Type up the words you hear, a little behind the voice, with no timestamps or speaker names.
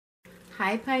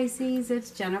Hi Pisces,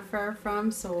 it's Jennifer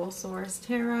from Soul Source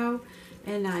Tarot,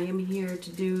 and I am here to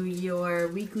do your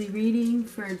weekly reading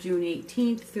for June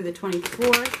 18th through the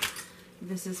 24th.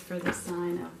 This is for the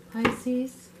sign of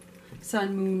Pisces.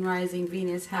 Sun, Moon, Rising,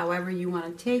 Venus, however you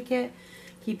want to take it.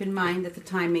 Keep in mind that the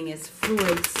timing is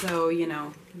fluid, so,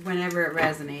 whenever it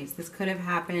resonates. This could have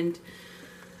happened,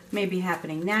 maybe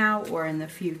happening now or in the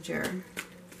future.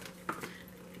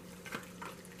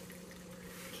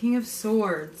 King of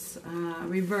Swords,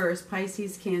 reverse,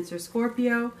 Pisces, Cancer,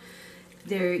 Scorpio.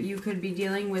 There, you could be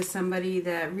dealing with somebody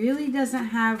that really doesn't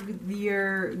have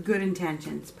your good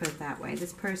intentions, put it that way.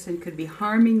 This person could be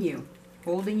harming you,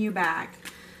 holding you back.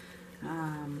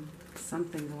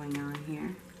 Something going on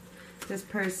here. This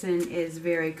person is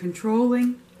very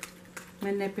controlling,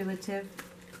 manipulative.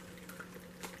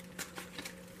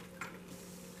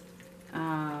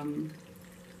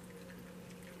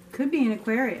 Could be an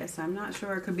Aquarius. I'm not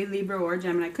sure. It could be Libra or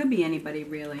Gemini. Could be anybody,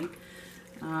 really.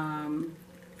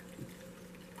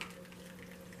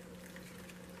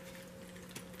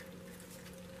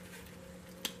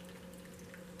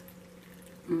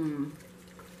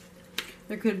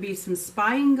 There could be some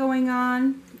spying going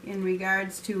on in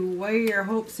regards to where your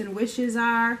hopes and wishes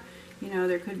are.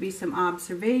 There could be some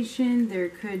observation. There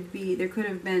could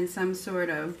have been some sort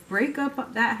of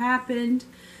breakup that happened,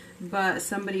 but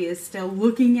somebody is still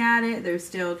looking at it. They're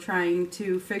still trying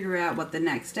to figure out what the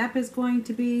next step is going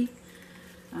to be.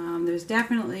 There's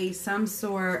definitely some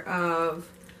sort of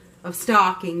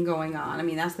stalking going on. I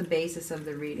mean, that's the basis of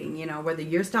the reading. Whether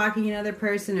you're stalking another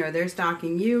person or they're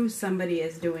stalking you, somebody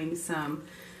is doing some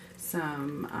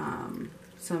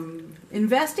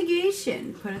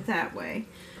investigation, put it that way.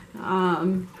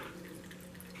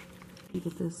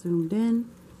 Get this zoomed in.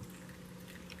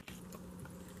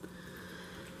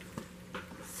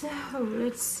 So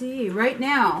let's see. Right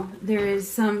now,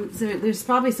 there's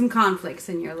probably some conflicts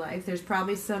in your life. There's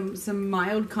probably some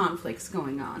mild conflicts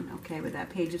going on. Okay, with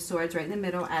that Page of Swords right in the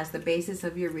middle as the basis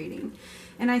of your reading,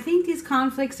 and I think these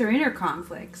conflicts are inner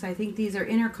conflicts. I think these are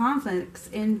inner conflicts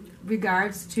in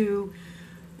regards to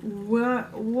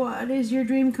what is your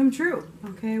dream come true?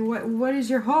 Okay, what is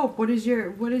your hope? What is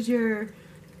your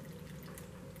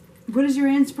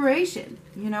inspiration?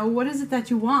 What is it that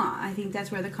you want? I think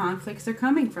that's where the conflicts are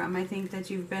coming from. I think that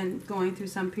you've been going through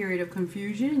some period of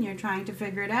confusion and you're trying to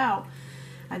figure it out.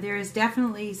 There is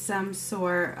definitely some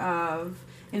sort of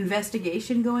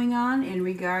investigation going on in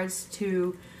regards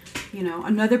to,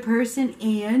 another person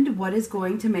and what is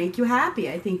going to make you happy.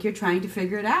 I think you're trying to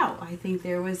figure it out. I think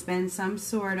there has been some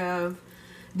sort of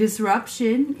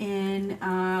disruption in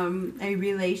a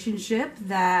relationship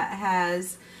that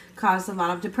has caused a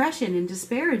lot of depression and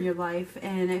despair in your life,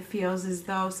 and it feels as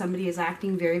though somebody is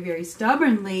acting very, very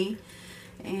stubbornly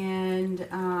and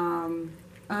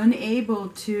unable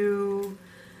to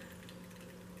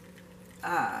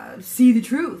see the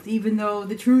truth, even though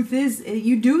the truth is,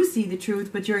 you do see the truth,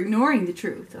 but you're ignoring the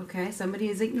truth, okay? Somebody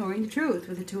is ignoring the truth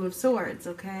with the Two of Swords,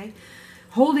 okay?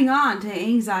 Holding on to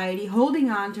anxiety,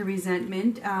 holding on to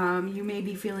resentment. You may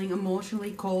be feeling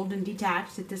emotionally cold and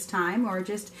detached at this time, or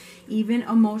just even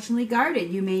emotionally guarded.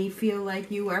 You may feel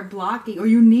like you are blocking, or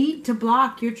you need to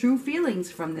block your true feelings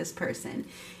from this person,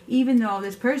 even though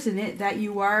this person that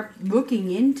you are looking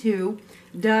into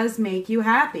does make you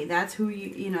happy. That's who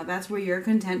that's where your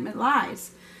contentment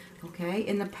lies. Okay?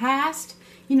 In the past,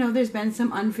 there's been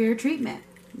some unfair treatment.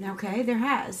 Okay, there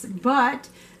has, but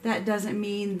that doesn't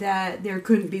mean that there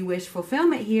couldn't be wish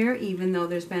fulfillment here, even though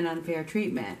there's been unfair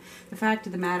treatment. The fact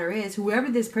of the matter is,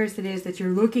 whoever this person is that you're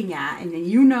looking at, and then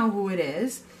you know who it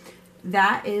is,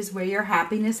 that is where your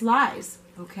happiness lies,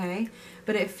 okay?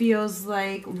 But it feels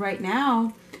like right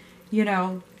now,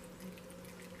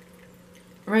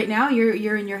 right now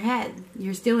you're in your head.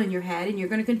 You're still in your head, and you're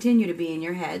going to continue to be in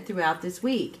your head throughout this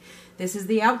week. This is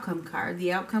the outcome card.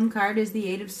 The outcome card is the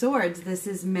Eight of Swords. This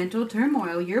is mental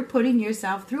turmoil. You're putting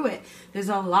yourself through it. There's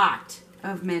a lot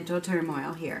of mental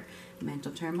turmoil here.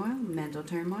 Mental turmoil, mental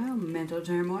turmoil, mental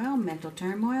turmoil, mental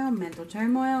turmoil, mental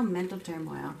turmoil, mental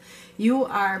turmoil. You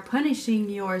are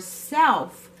punishing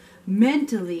yourself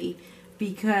mentally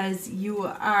because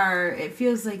it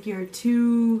feels like you're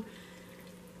too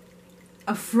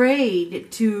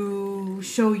afraid to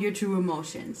show your true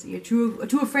emotions. You're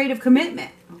too afraid of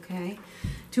commitment, okay?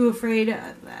 Too afraid.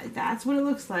 That's what it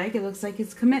looks like. It looks like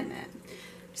it's commitment.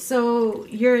 So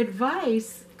your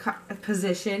advice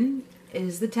position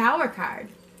is the Tower card.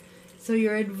 So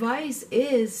your advice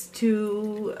is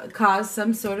to cause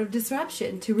some sort of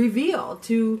disruption, to reveal,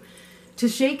 to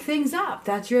shake things up.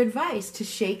 That's your advice, to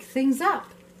shake things up,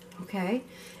 okay?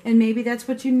 And maybe that's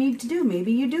what you need to do.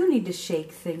 Maybe you do need to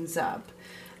shake things up.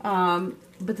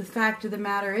 But the fact of the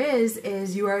matter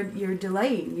is you're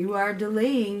delaying. You are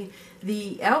delaying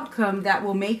the outcome that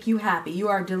will make you happy. You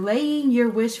are delaying your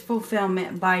wish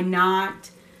fulfillment by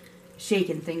not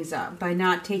shaking things up, by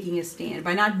not taking a stand,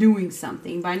 by not doing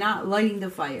something, by not lighting the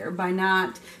fire, by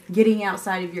not getting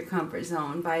outside of your comfort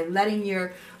zone, by letting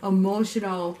your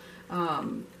emotional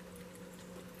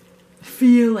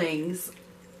feelings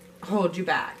hold you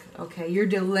back. Okay, you're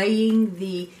delaying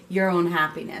your own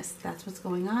happiness. That's what's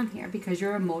going on here because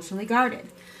you're emotionally guarded.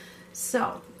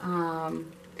 So,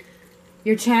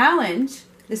 your challenge,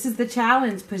 this is the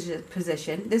challenge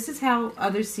position. This is how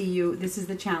others see you. This is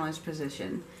the challenge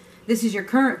position. This is your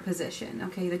current position.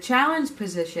 Okay, the challenge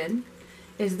position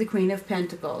is the Queen of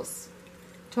Pentacles.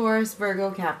 Taurus,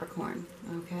 Virgo, Capricorn.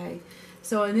 Okay,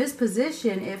 so in this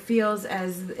position, it feels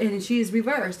and she is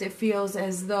reversed, it feels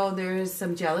as though there is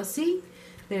some jealousy.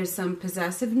 There's some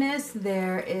possessiveness.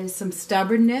 There is some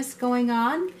stubbornness going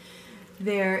on.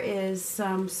 There is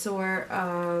some sort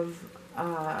of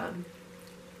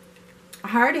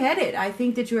hard-headed. I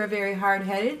think that you are very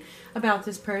hard-headed about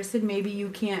this person. Maybe you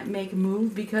can't make a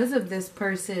move because of this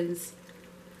person's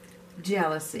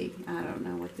jealousy. I don't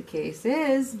know what the case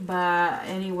is, but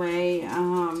anyway,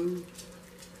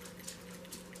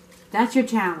 that's your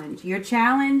challenge. Your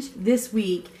challenge this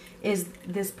week is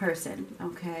this person,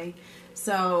 okay?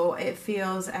 So it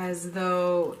feels as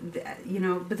though,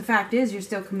 but the fact is you're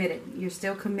still committed. You're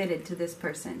still committed to this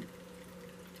person.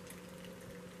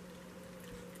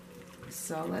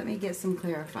 So let me get some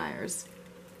clarifiers.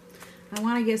 I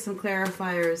want to get some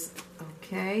clarifiers.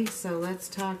 Okay, so let's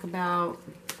talk about...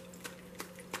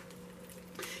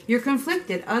 You're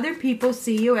conflicted. Other people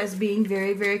see you as being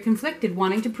very, very conflicted,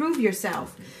 wanting to prove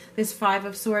yourself. This Five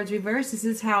of Swords reverse, this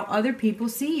is how other people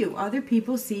see you. Other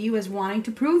people see you as wanting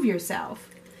to prove yourself.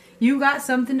 You got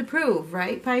something to prove,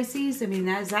 right, Pisces? I mean,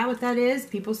 is that what that is?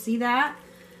 People see that.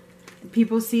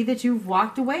 People see that you've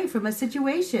walked away from a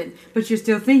situation, but you're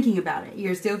still thinking about it.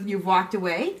 You've walked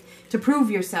away to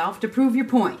prove yourself, to prove your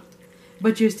point,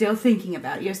 but you're still thinking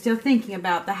about it. You're still thinking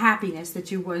about the happiness that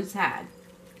you once had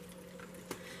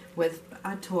with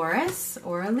a Taurus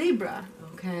or a Libra.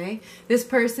 Okay, this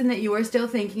person that you are still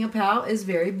thinking about is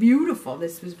very beautiful.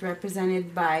 This was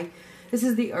represented by, this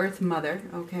is the Earth Mother,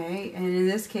 okay? And in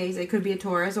this case, it could be a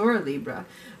Taurus or a Libra.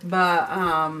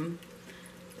 But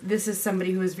this is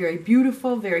somebody who is very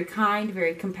beautiful, very kind,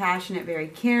 very compassionate, very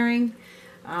caring,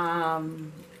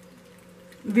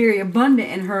 very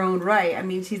abundant in her own right. I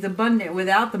mean, she's abundant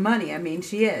without the money. I mean,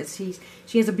 she is.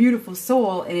 She has a beautiful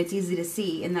soul, and it's easy to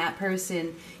see in that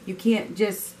person. You can't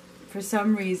just... for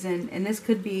some reason, and this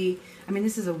could be, I mean,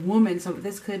 this is a woman, so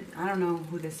this could, I don't know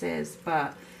who this is,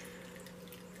 but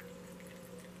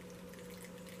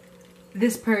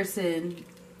this person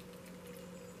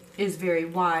is very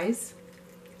wise.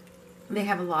 They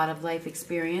have a lot of life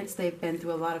experience. They've been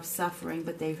through a lot of suffering,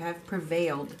 but they have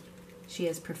prevailed. She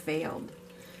has prevailed.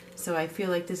 So I feel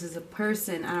like this is a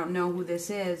person, I don't know who this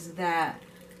is, that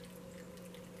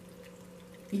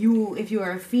if you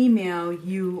are a female,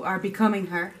 you are becoming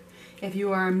her. If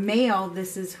you are a male,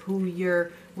 this is who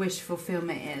your wish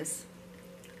fulfillment is.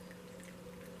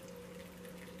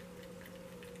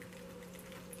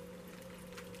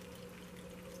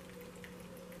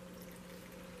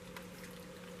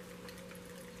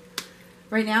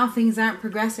 Right now, things aren't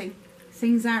progressing.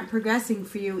 Things aren't progressing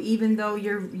for you, even though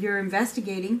you're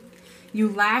investigating. You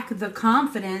lack the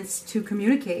confidence to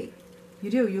communicate.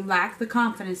 You do. You lack the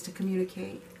confidence to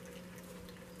communicate.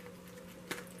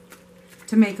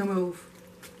 To make a move.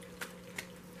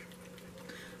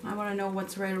 I want to know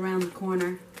what's right around the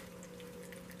corner.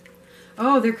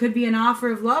 Oh, there could be an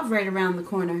offer of love right around the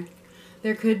corner.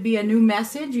 There could be a new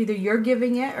message. Either you're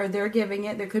giving it or they're giving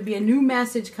it. There could be a new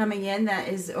message coming in that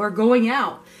is, or going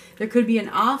out. There could be an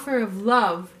offer of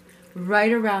love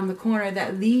right around the corner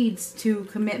that leads to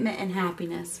commitment and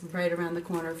happiness right around the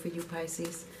corner for you,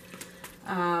 Pisces.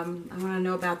 I want to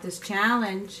know about this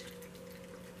challenge.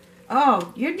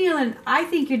 Oh, I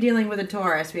think you're dealing with a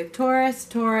Taurus. We have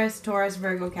Taurus,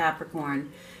 Virgo,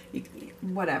 Capricorn.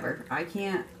 Whatever. I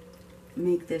can't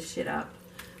make this shit up.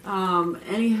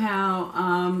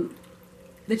 Anyhow,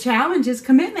 the challenge is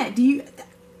commitment.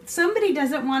 Somebody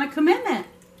doesn't want a commitment.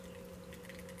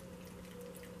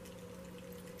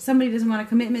 Somebody doesn't want a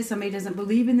commitment. Somebody doesn't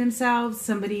believe in themselves.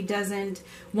 Somebody doesn't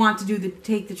want to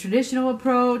take the traditional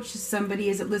approach. Somebody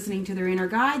isn't listening to their inner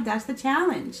guide. That's the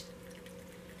challenge.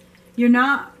 You're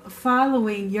not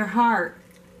following your heart,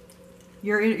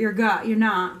 your gut. You're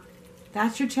not.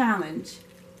 That's your challenge.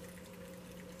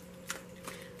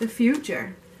 The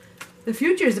future. The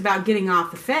future is about getting off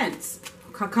the fence,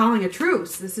 calling a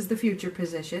truce. This is the future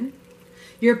position.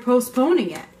 You're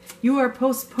postponing it. You are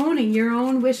postponing your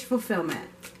own wish fulfillment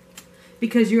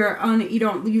because you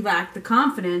lack the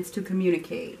confidence to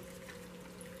communicate.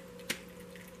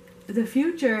 The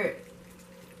future,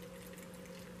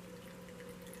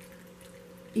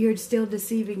 you're still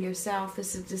deceiving yourself.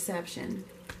 This is deception.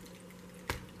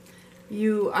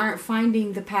 You aren't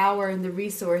finding the power and the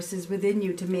resources within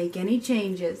you to make any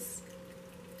changes.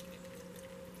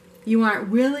 You aren't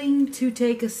willing to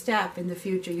take a step in the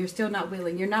future. You're still not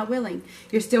willing. You're not willing.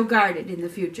 You're still guarded in the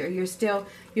future. You're still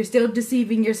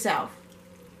deceiving yourself.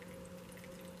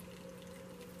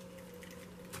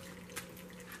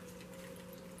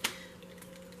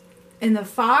 In the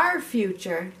far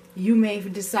future, you may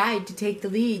decide to take the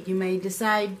lead. You may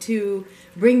decide to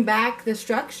bring back the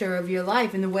structure of your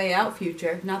life in the way out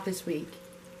future, not this week.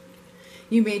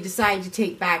 You may decide to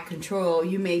take back control.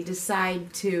 You may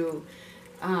decide to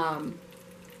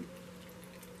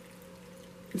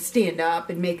stand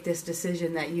up and make this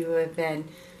decision that you have been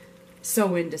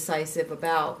so indecisive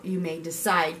about. You may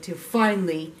decide to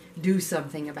finally do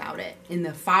something about it in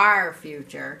the far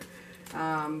future.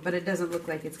 But it doesn't look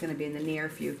like it's going to be in the near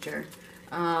future.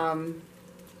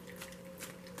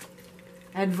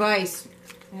 Advice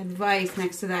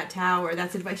next to that tower.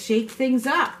 That's advice. Shake things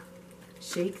up.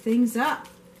 Shake things up.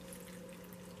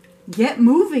 Get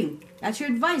moving. That's your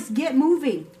advice. Get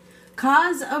moving.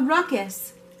 Cause a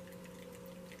ruckus.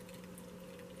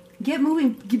 Get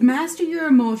moving. Master your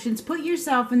emotions. Put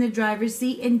yourself in the driver's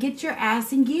seat and get your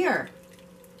ass in gear.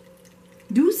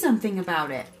 Do something about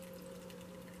it.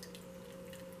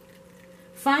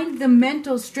 Find the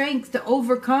mental strength to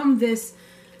overcome this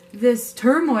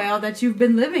turmoil that you've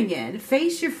been living in.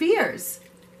 Face your fears.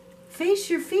 Face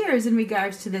your fears in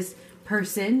regards to this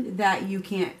person that you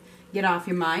can't get off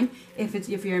your mind.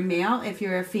 If you're a male, if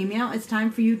you're a female, it's time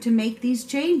for you to make these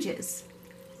changes.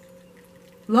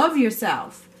 Love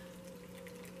yourself.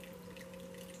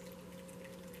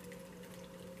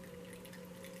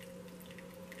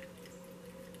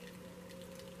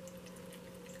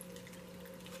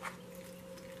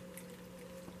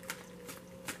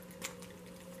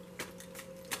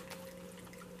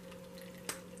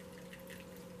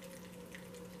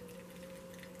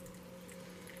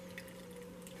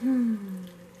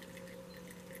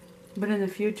 But in the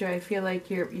future, I feel like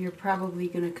you're probably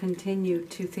going to continue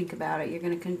to think about it. You're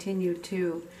going to continue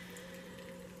to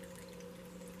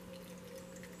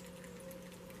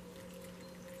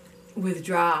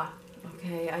withdraw.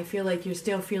 Okay, I feel like you're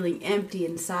still feeling empty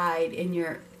inside, and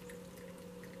your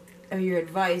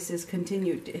advice is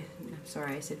continue to. I'm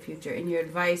sorry, I said future. And your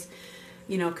advice,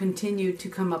 continue to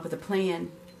come up with a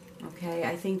plan. Okay,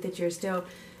 I think that you're still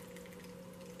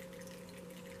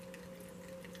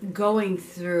going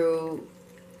through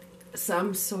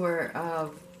some sort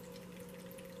of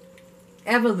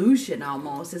evolution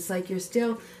almost. It's like you're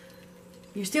still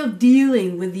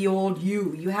dealing with the old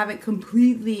you. You haven't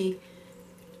completely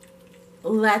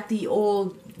let the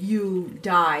old you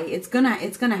die. It's gonna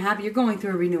happen. You're going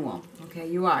through a renewal. Okay,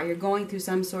 you are. You're going through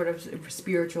some sort of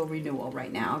spiritual renewal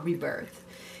right now, rebirth.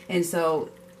 And so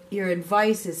your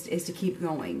advice is to keep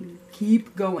going.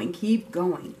 Keep going. Keep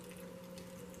going.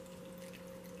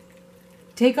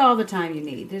 Take all the time you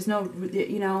need. There's no,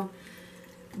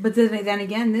 but then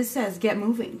again, this says get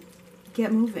moving.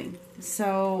 Get moving.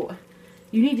 So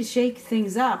you need to shake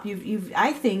things up.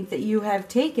 I think that you have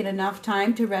taken enough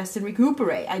time to rest and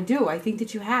recuperate. I do. I think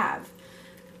that you have.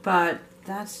 But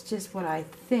that's just what I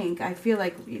think. I feel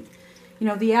like,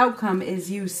 the outcome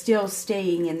is you still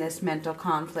staying in this mental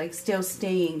conflict, still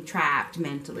staying trapped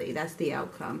mentally. That's the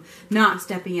outcome. Not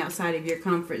stepping outside of your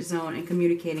comfort zone and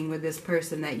communicating with this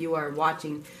person that you are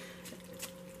watching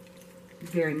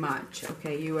very much.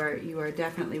 Okay, you are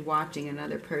definitely watching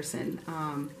another person.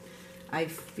 I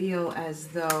feel as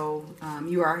though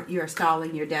you are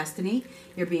stalling your destiny.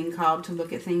 You're being called to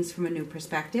look at things from a new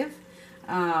perspective.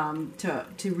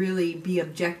 To really be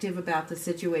objective about the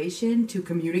situation, to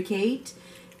communicate,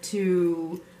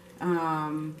 to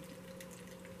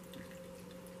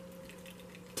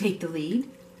take the lead.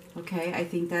 Okay, I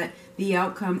think that the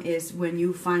outcome is when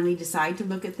you finally decide to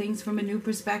look at things from a new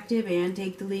perspective and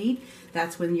take the lead.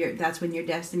 That's when your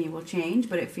destiny will change.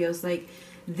 But it feels like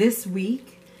this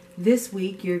week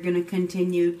you're going to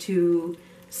continue to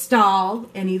stall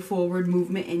any forward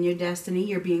movement in your destiny.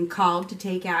 You're being called to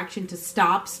take action, to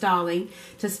stop stalling,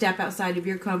 to step outside of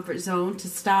your comfort zone, to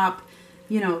stop,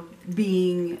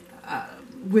 being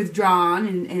withdrawn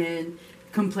and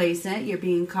complacent. You're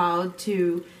being called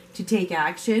to take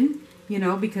action. you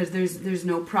know, because there's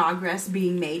no progress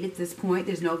being made at this point.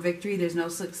 There's no victory, there's no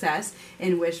success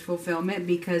in wish fulfillment,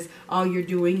 because all you're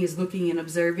doing is looking and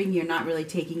observing. You're not really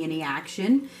taking any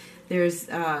action. There's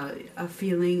a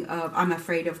feeling of, I'm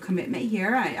afraid of commitment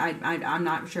here. I'm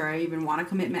not sure I even want a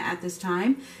commitment at this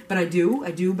time, but I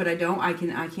do, but I don't. I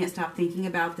can't stop thinking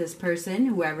about this person,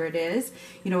 whoever it is.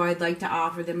 You know, I'd like to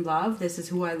offer them love. This is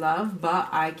who I love, but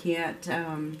I can't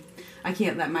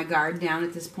let my guard down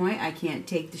at this point. I can't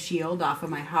take the shield off of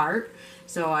my heart.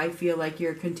 So I feel like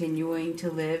you're continuing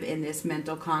to live in this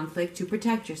mental conflict to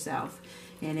protect yourself.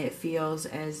 And it feels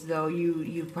as though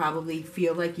you probably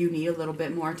feel like you need a little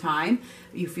bit more time.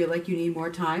 You feel like you need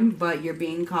more time, but you're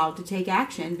being called to take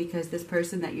action, because this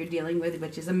person that you're dealing with,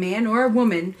 which is a man or a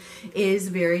woman, is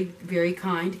very, very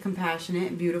kind,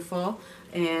 compassionate, beautiful,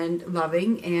 and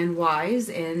loving, and wise,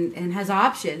 and has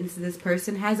options. This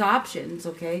person has options,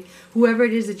 okay? Whoever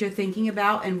it is that you're thinking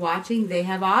about and watching, they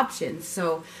have options.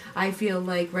 So I feel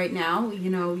like right now, you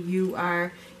know,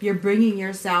 you're bringing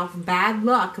yourself bad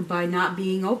luck by not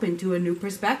being open to a new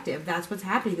perspective. That's what's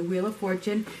happening. The Wheel of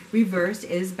Fortune reversed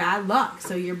is bad luck.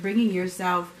 So you're bringing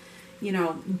yourself, you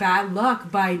know, bad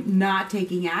luck by not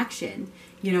taking action.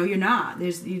 You know, you're not.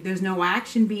 There's no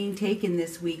action being taken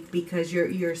this week, because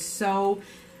you're so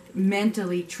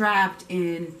mentally trapped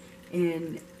in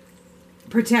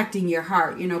protecting your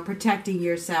heart, you know, protecting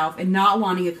yourself and not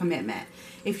wanting a commitment.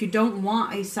 If you don't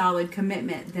want a solid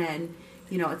commitment, then,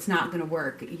 you know, it's not going to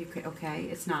work. Okay?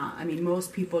 It's not. I mean,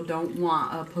 most people don't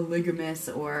want a polygamous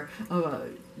or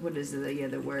what is the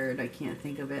other word? I can't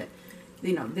think of it.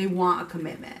 You know, they want a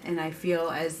commitment. And I feel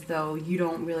as though you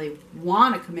don't really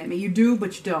want a commitment. You do,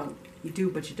 but you don't. You do,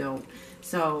 but you don't.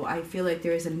 So I feel like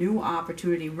there is a new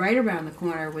opportunity right around the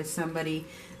corner with somebody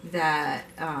that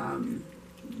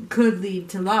could lead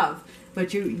to love.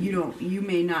 But you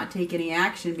may not take any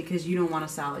action because you don't want a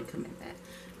solid commitment.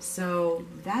 So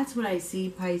that's what I see,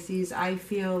 Pisces. I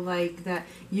feel like that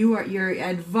your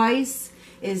advice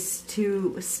is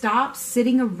to stop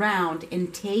sitting around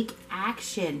and take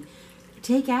action.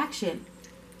 Take action.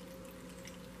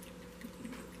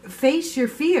 Face your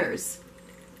fears.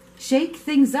 Shake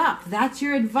things up. That's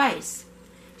your advice.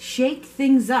 Shake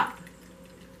things up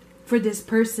for this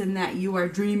person that you are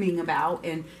dreaming about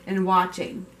and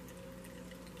watching.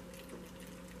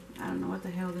 I don't know what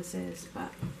the hell this is,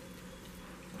 but...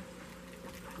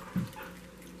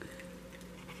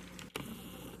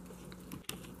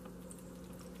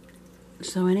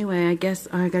 So anyway, I guess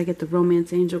I gotta get the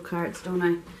romance angel cards, don't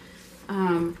I?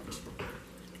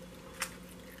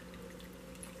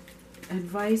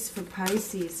 Advice for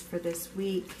Pisces for this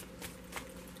week.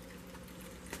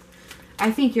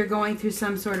 I think you're going through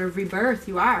some sort of rebirth.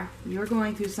 You are. You're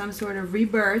going through some sort of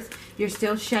rebirth. You're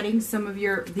still shedding some of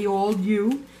the old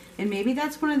you. And maybe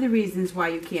that's one of the reasons why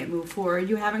you can't move forward.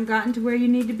 You haven't gotten to where you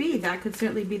need to be. That could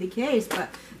certainly be the case. But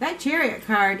that Chariot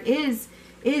card is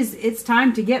it's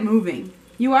time to get moving.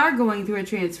 You are going through a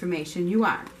transformation. You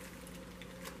are.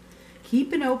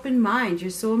 Keep an open mind.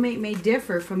 Your soulmate may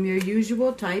differ from your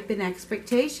usual type and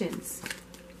expectations.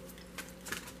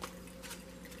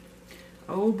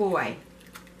 Oh boy.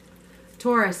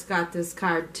 Taurus got this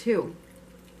card too.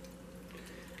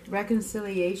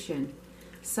 Reconciliation.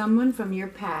 Someone from your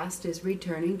past is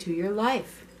returning to your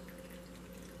life.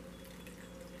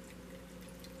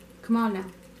 Come on now.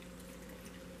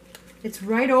 It's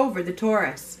right over the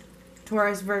Taurus.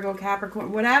 Taurus, Virgo,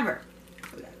 Capricorn, whatever.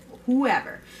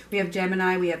 Whoever. We have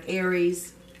Gemini, we have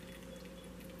Aries.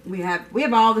 We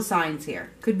have all the signs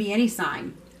here. Could be any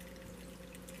sign.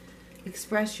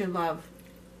 Express your love.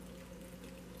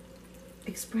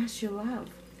 Express your love.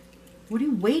 What are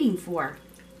you waiting for?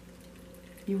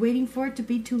 You waiting for it to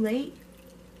be too late?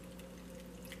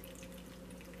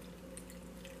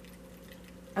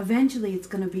 Eventually it's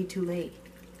going to be too late.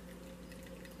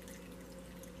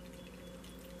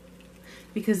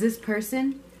 Because this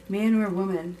person, man or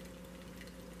woman,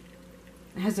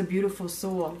 has a beautiful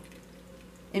soul.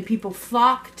 And people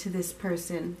flock to this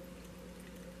person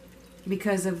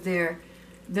because of the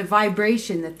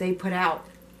vibration that they put out.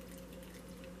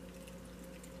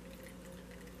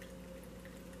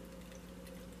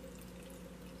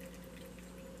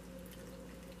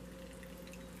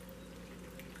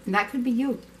 And that could be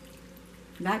you.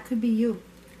 That could be you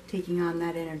taking on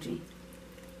that energy.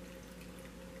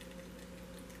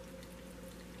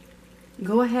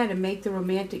 Go ahead and make the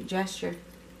romantic gesture.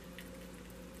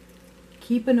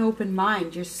 Keep an open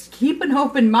mind. Just keep an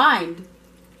open mind.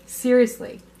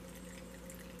 Seriously.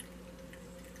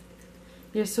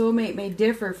 Your soulmate may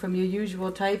differ from your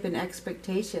usual type and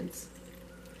expectations.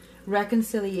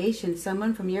 Reconciliation.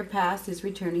 Someone from your past is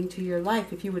returning to your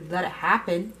life. If you would let it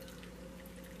happen.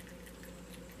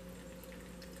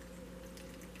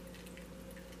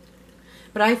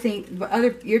 But I think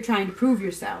you're trying to prove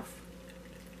yourself.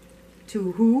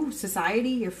 To who? Society,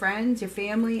 your friends, your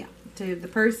family, to the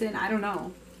person, I don't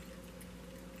know.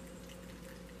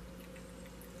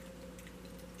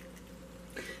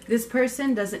 This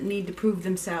person doesn't need to prove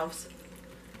themselves.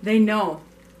 They know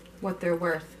what they're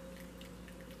worth.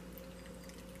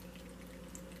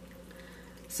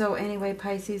 So anyway,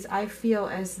 Pisces, I feel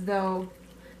as though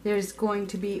there's going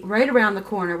to be, right around the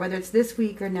corner, whether it's this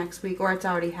week or next week, or it's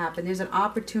already happened, there's an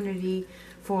opportunity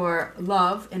for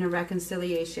love and a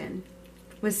reconciliation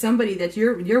with somebody that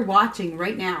you're watching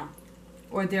right now,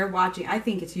 or they're watching. I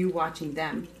think it's you watching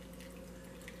them.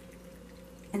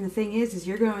 And the thing is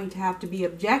you're going to have to be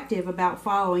objective about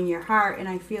following your heart, and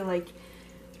I feel like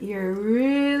you're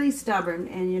really stubborn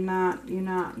and you're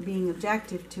not being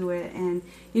objective to it. And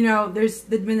you know,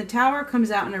 when the Tower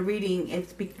comes out in a reading,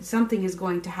 something is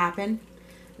going to happen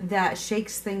that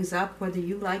shakes things up, whether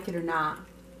you like it or not.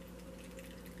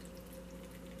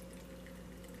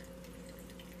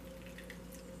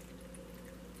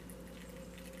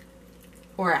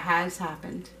 Or it has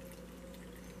happened.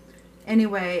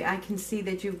 Anyway, I can see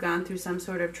that you've gone through some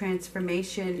sort of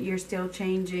transformation. You're still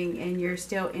changing and you're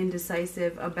still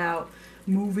indecisive about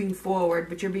moving forward,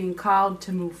 but you're being called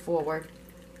to move forward.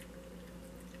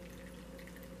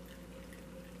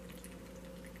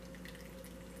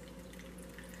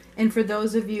 And for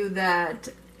those of you that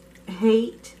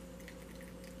hate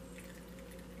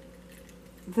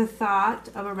the thought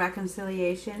of a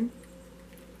reconciliation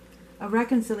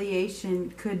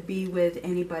could be with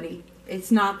anybody.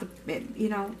 It's not you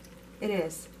know, it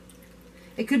is.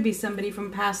 It could be somebody from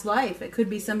past life. It could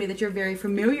be somebody that you're very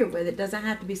familiar with. It doesn't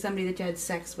have to be somebody that you had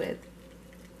sex with.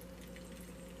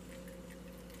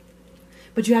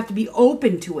 But you have to be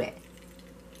open to it.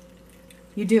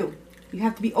 You do. You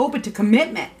have to be open to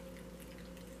commitment.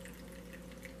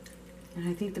 And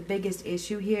I think the biggest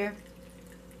issue here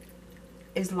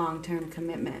is long-term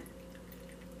commitment.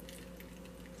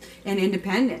 And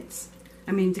independence.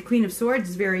 I mean, the Queen of Swords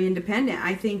is very independent.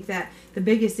 I think that the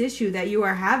biggest issue that you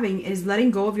are having is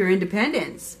letting go of your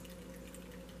independence.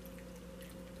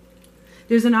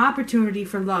 There's an opportunity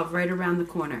for love right around the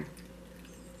corner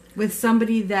with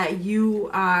somebody that you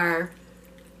are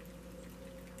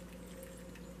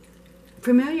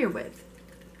familiar with.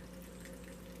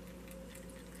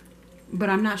 But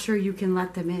I'm not sure you can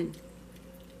let them in.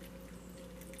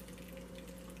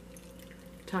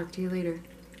 Talk to you later.